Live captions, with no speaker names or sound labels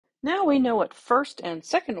Now we know what first and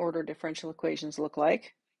second order differential equations look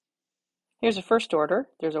like. Here's a first order.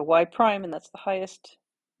 There's a y prime, and that's the highest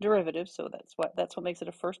derivative, so that's what makes it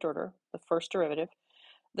a first order, the first derivative.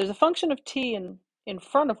 There's a function of t in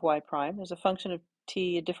front of y prime. There's a function of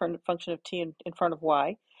t, a different function of t in front of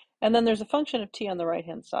y. And then there's a function of t on the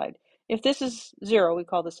right-hand side. If this is 0, we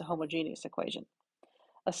call this a homogeneous equation.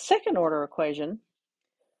 A second order equation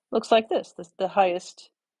looks like this. The highest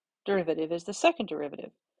derivative is the second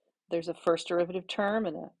derivative. There's a first derivative term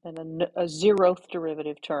and a zeroth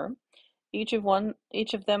derivative term. Each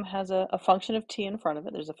of them has a function of t in front of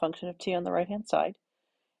it. There's a function of t on the right-hand side.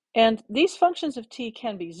 And these functions of t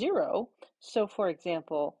can be 0. So, for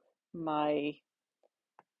example, an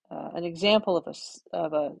example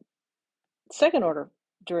of a second order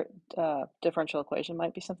differential equation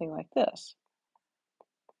might be something like this,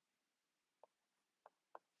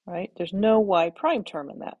 right? There's no y prime term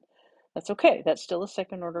in that. That's okay. That's still a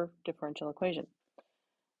second order differential equation.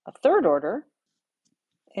 A third order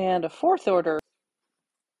and a fourth order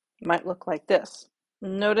might look like this.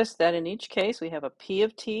 Notice that in each case we have a p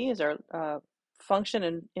of t as our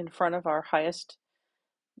function in front of our highest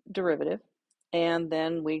derivative, and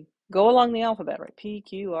then we go along the alphabet, right? P,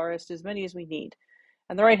 Q, R, S, as many as we need.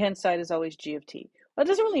 And the right-hand side is always g of t. Well, it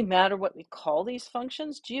doesn't really matter what we call these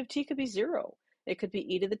functions. G of t could be 0. It could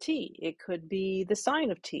be e to the t. It could be the sine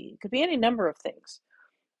of t. It could be any number of things.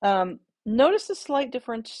 Notice the slight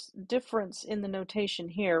difference in the notation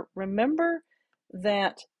here. Remember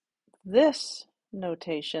that this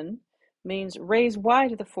notation means raise y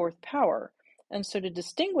to the fourth power. And so to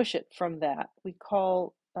distinguish it from that, we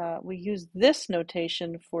use this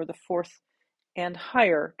notation for the fourth and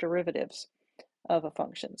higher derivatives of a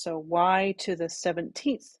function. So y to the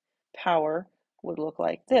 17th power would look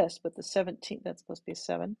like this, but the 17th, that's supposed to be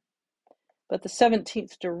 7, but the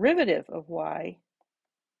 17th derivative of y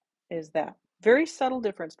is that. Very subtle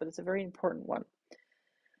difference, but it's a very important one.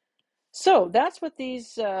 So that's what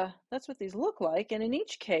these look like, and in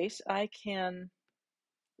each case I can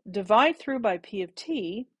divide through by p of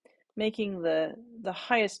t, making the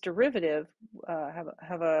highest derivative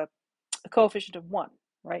have a coefficient of 1,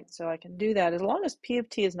 right? So I can do that as long as p of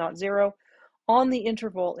t is not 0 on the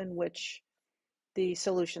interval in which the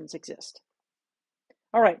solutions exist.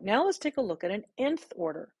 All right, now let's take a look at an nth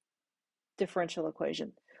order differential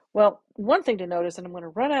equation. Well, one thing to notice, and I'm going to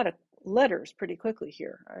run out of letters pretty quickly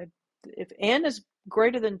here. If n is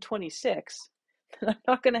greater than 26, then I'm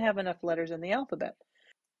not going to have enough letters in the alphabet.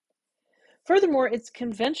 Furthermore, it's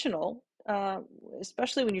conventional,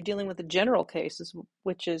 especially when you're dealing with the general cases,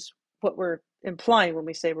 which is what we're implying when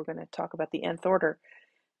we say we're going to talk about the nth order.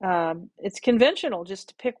 It's conventional just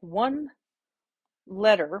to pick one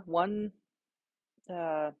letter, one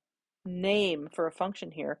name for a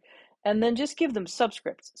function here, and then just give them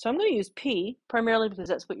subscripts. So I'm going to use p primarily because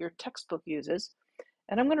that's what your textbook uses,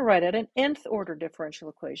 and I'm going to write out an nth order differential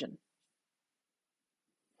equation.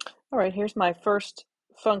 All right, here's my first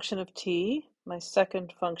function of t, my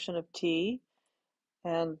second function of t,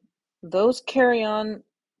 and those carry on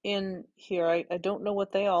in here. I don't know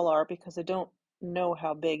what they all are because I don't know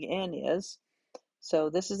how big n is. So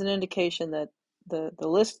this is an indication that the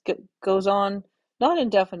list goes on not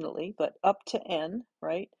indefinitely, but up to n,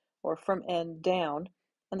 right? Or from n down.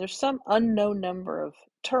 And there's some unknown number of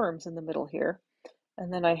terms in the middle here.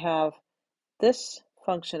 And then I have this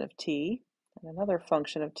function of t and another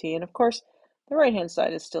function of t. And of course, the right-hand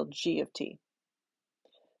side is still g of t.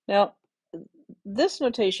 Now, this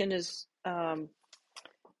notation is, I'm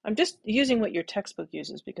just using what your textbook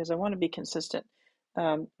uses because I want to be consistent.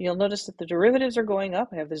 You'll notice that the derivatives are going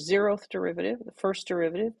up. I have the 0th derivative, the first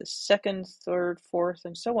derivative, the second, third, fourth,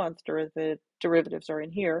 and so on derivatives are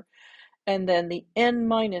in here. And then the n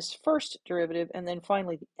minus first derivative, and then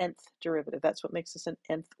finally the nth derivative. That's what makes this an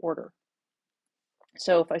nth order.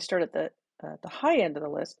 So if I start at the high end of the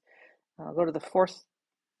list, I'll go to the fourth.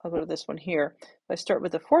 I'll go to this one here. If I start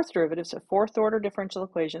with the fourth derivative, so fourth order differential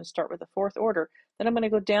equation, start with the fourth order, then I'm going to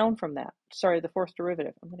go down from that. Sorry, the fourth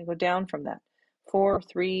derivative. I'm going to go down from that. 4,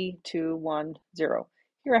 3, 2, 1, 0.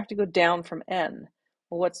 Here I have to go down from n.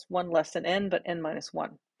 Well, what's 1 less than n but n minus 1?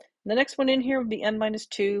 And the next one in here would be n minus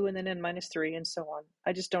 2 and then n minus 3 and so on.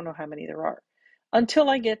 I just don't know how many there are until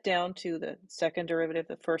I get down to the second derivative,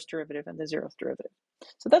 the first derivative, and the 0th derivative.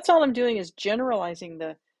 So that's all I'm doing is generalizing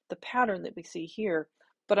the pattern that we see here.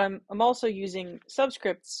 But I'm also using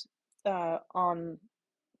subscripts on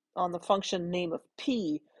the function name of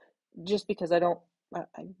p, just because I don't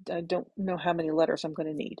know how many letters I'm going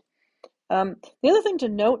to need. The other thing to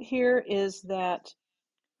note here is that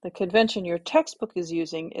the convention your textbook is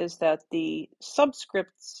using is that the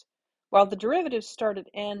subscripts While the derivatives start at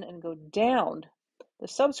n and go down, the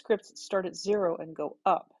subscripts start at 0 and go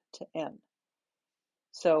up to n.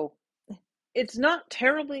 So it's not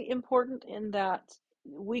terribly important in that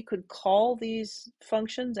we could call these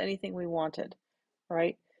functions anything we wanted,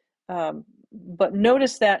 right? But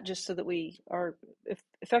notice that just so that we are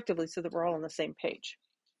effectively so that we're all on the same page.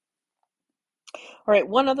 All right,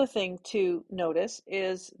 one other thing to notice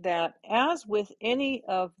is that as with any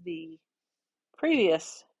of the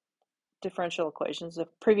previous differential equations, the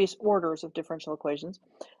previous orders of differential equations,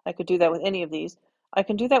 I could do that with any of these. I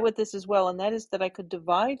can do that with this as well, and that is that I could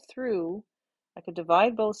divide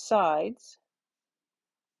both sides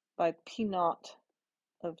by P naught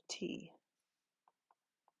of t.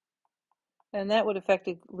 And that would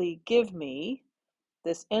effectively give me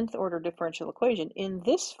this nth order differential equation in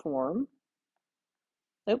this form.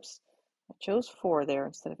 Oops, I chose 4 there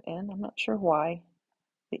instead of n. I'm not sure why.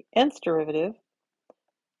 The nth derivative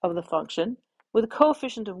of the function with a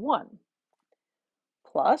coefficient of 1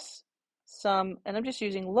 plus some, and I'm just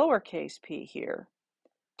using lowercase p here,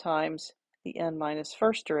 times the n minus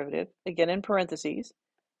first derivative, again in parentheses,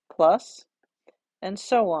 plus, and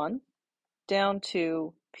so on, down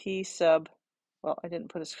to p sub, well, I didn't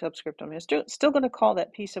put a subscript on here. Still going to call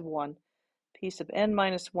that p sub 1, p sub n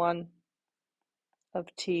minus 1 of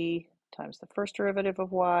t times the first derivative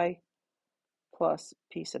of y plus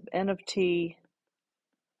p sub n of t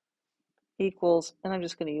equals, and I'm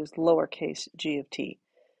just going to use lowercase g of t.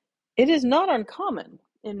 It is not uncommon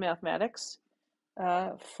in mathematics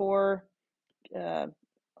for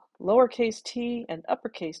lowercase t and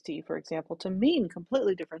uppercase t, for example, to mean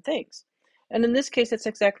completely different things. And in this case, that's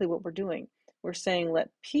exactly what we're doing. We're saying let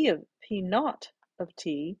p naught of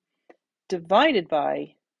t divided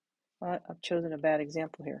by, I've chosen a bad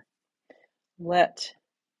example here. Let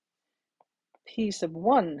p sub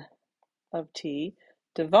 1 of t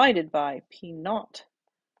divided by p naught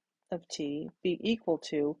of t be equal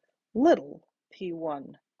to little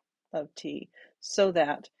p1 of t, so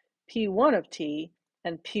that p1 of t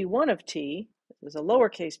and p1 of t, this is a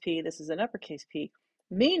lowercase p, this is an uppercase p,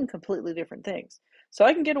 mean completely different things. So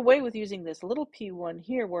I can get away with using this little p1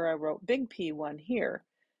 here where I wrote big P1 here.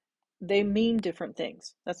 They mean different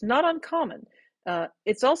things. That's not uncommon.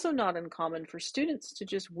 It's also not uncommon for students to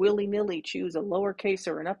just willy-nilly choose a lowercase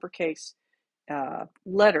or an uppercase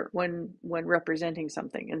letter when representing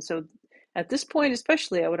something. And so at this point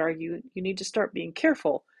especially, I would argue you need to start being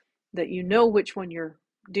careful that you know which one you're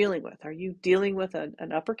dealing with. Are you dealing with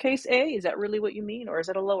an uppercase A? Is that really what you mean? Or is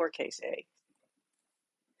it a lowercase a?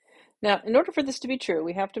 Now, in order for this to be true,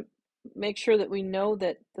 we have to make sure that we know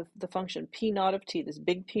that the function p naught of t, this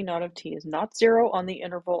big P naught of t, is not 0 on the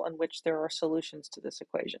interval in which there are solutions to this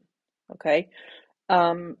equation. Okay?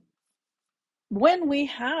 When we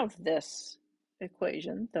have this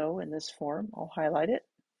equation, though, in this form, I'll highlight it,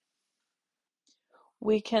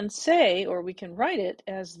 we can say, or we can write it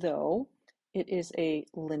as though it is a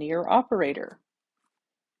linear operator.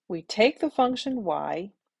 We take the function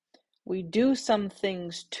y, we do some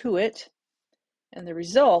things to it, and the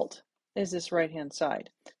result is this right-hand side.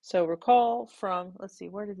 So recall from, let's see,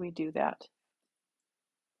 where did we do that?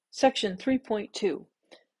 Section 3.2,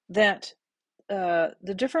 that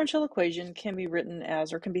the differential equation can be written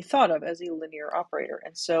as, or can be thought of as, a linear operator.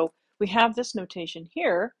 And so we have this notation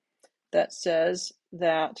here that says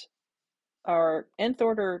that our nth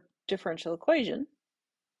order differential equation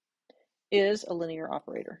is a linear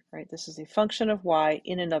operator, right? This is a function of y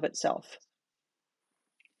in and of itself.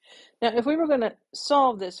 Now, if we were going to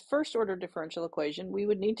solve this first order differential equation, we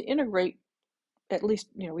would need to integrate at least,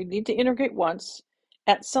 we'd need to integrate once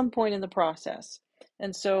at some point in the process.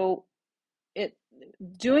 And so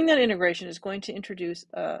doing that integration is going to introduce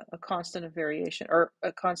a constant of variation, or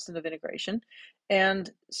a constant of integration.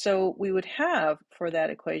 And so we would have, for that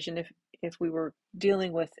equation, if we were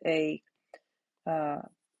dealing with an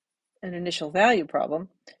initial value problem,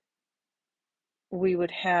 we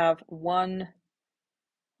would have we'd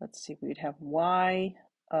have y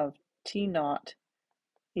of t naught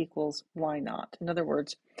equals y naught. In other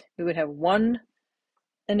words, we would have one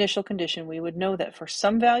initial condition. We would know that for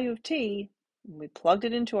some value of t, when we plugged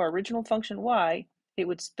it into our original function y, it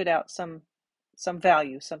would spit out some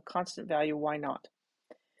value, some constant value y naught.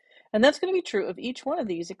 And that's going to be true of each one of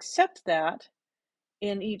these, except that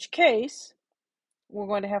in each case, we're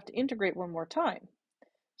going to have to integrate one more time.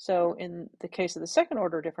 So in the case of the second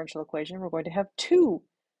order differential equation, we're going to have two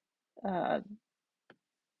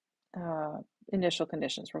initial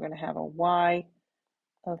conditions. We're going to have a y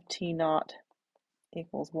of t naught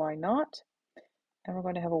equals y naught, and we're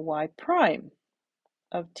going to have a y prime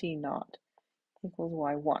of t naught equals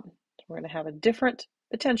y1. So we're going to have a different,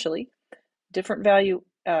 potentially, different value,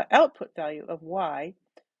 output value of y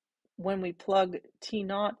when we plug t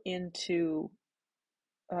naught into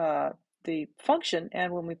the function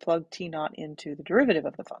and when we plug t naught into the derivative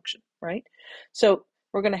of the function, right? So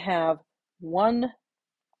we're going to have one,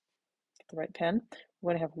 get the right pen,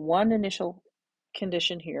 we're going to have one initial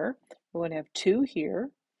condition here, we're going to have two here,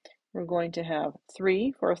 we're going to have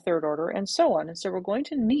three for a third order, and so on. And so we're going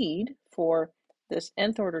to need, for this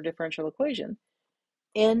nth order differential equation,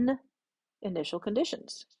 n initial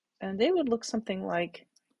conditions. And they would look something like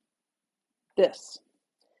this.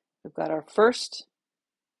 We've got our first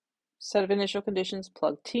set of initial conditions,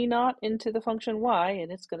 plug t naught into the function y,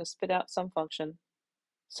 and it's going to spit out some function,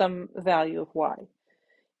 some value of y.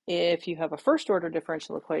 If you have a first order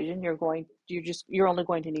differential equation, you're only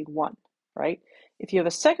going to need one, right? If you have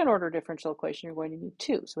a second order differential equation, you're going to need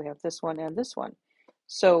two. So we have this one and this one.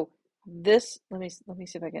 So this, let me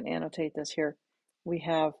see if I can annotate this here. We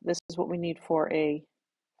have, this is what we need for a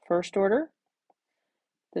first order.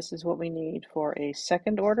 This is what we need for a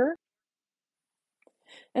second order.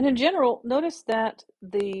 And in general, notice that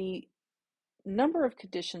the number of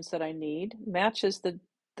conditions that I need matches the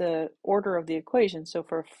order of the equation. So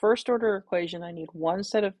for a first order equation, I need one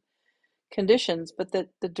set of conditions, but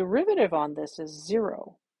the derivative on this is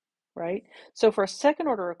 0, right? So for a second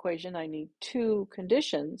order equation, I need two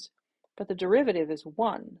conditions, but the derivative is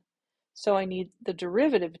 1. So I need the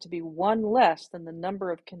derivative to be 1 less than the number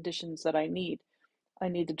of conditions that I need. I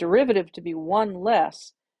need the derivative to be 1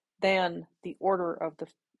 less than the order of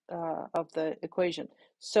the equation.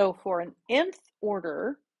 So for an nth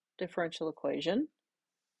order differential equation,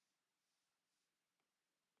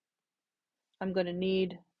 I'm going to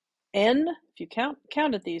need n. If you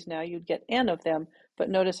counted these now, you'd get n of them. But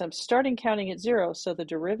notice I'm starting counting at 0, so the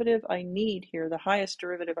derivative I need here, the highest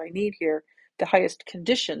derivative I need here, the highest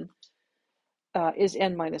condition, is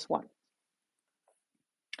n minus 1.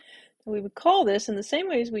 We would call this, in the same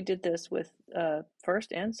way as we did this with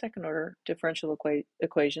first and second order differential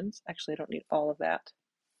equations. Actually, I don't need all of that.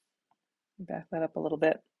 Back that up a little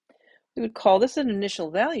bit. We would call this an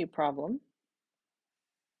initial value problem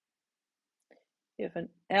if an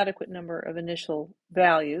adequate number of initial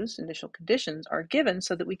values, initial conditions, are given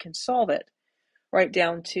so that we can solve it right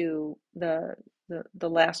down to the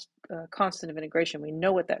last constant of integration. We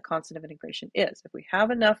know what that constant of integration is. If we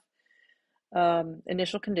have enough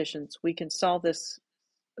initial conditions, we can solve this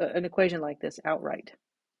an equation like this outright.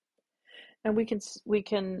 And we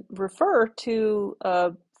can refer to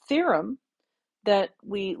a theorem that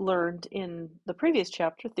we learned in the previous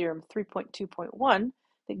chapter, Theorem 3.2.1,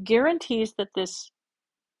 that guarantees that this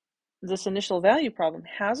initial value problem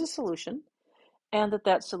has a solution and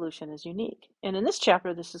that solution is unique. And in this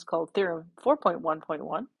chapter, this is called Theorem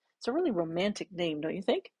 4.1.1. It's a really romantic name, don't you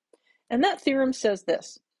think? And that theorem says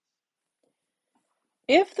this: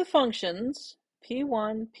 if the functions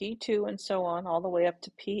p1, p2, and so on, all the way up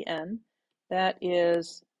to pn, that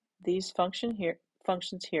is these functions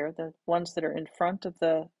here, the ones that are in front of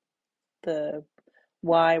the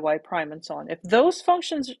y prime, and so on. If those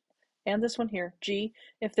functions, and this one here, g,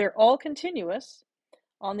 if they're all continuous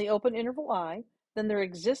on the open interval I, then there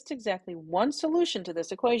exists exactly one solution to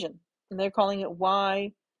this equation. And they're calling it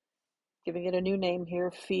y, giving it a new name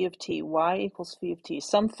here, phi of t, y equals phi of t,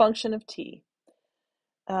 some function of t.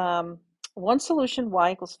 One solution,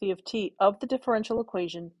 y equals phi of t, of the differential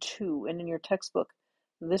equation 2. And in your textbook,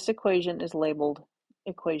 this equation is labeled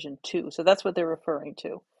equation 2. So that's what they're referring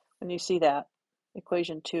to. When you see that,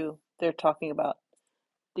 equation 2, they're talking about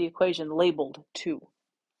the equation labeled 2.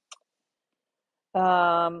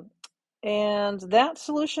 And that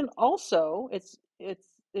solution also, it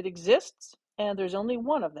exists, and there's only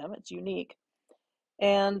one of them. It's unique.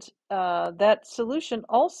 And that solution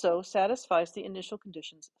also satisfies the initial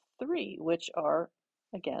conditions 3, which are,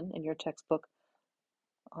 again, in your textbook,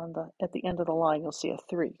 at the end of the line, you'll see a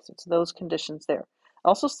 3. So it's those conditions there.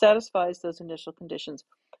 Also satisfies those initial conditions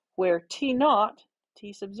where t naught,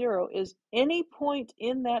 t sub 0, is any point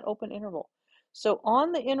in that open interval. So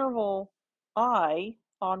on the interval I,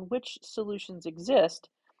 on which solutions exist,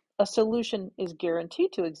 a solution is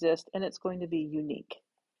guaranteed to exist, and it's going to be unique.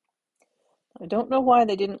 I don't know why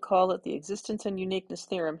they didn't call it the existence and uniqueness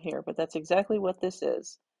theorem here, but that's exactly what this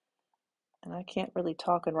is. And I can't really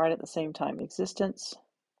talk and write at the same time. Existence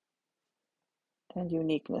and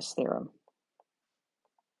uniqueness theorem.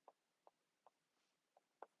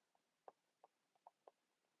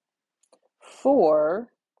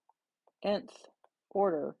 For nth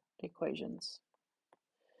order equations.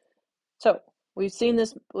 So we've seen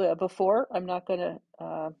this before. I'm not going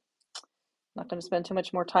to spend too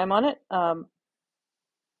much more time on it.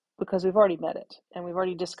 because we've already met it and we've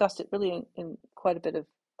already discussed it really in quite a bit of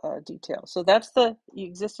detail. So that's the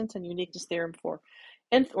existence and uniqueness theorem for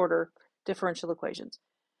nth order differential equations.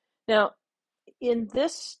 Now, in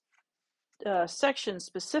this section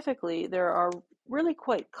specifically, there are really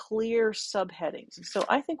quite clear subheadings. So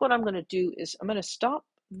I think what I'm going to do is I'm going to stop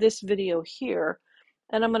this video here,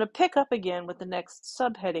 and I'm going to pick up again with the next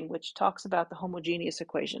subheading, which talks about the homogeneous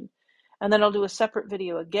equation. And then I'll do a separate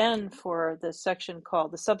video again for the subsection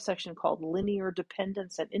called linear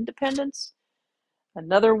dependence and independence,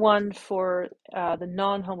 another one for the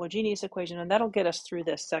non-homogeneous equation, and that'll get us through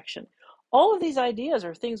this section. All of these ideas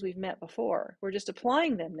are things we've met before. We're just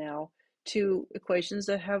applying them now to equations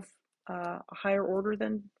that have a higher order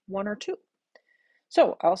than 1 or 2.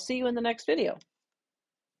 So I'll see you in the next video.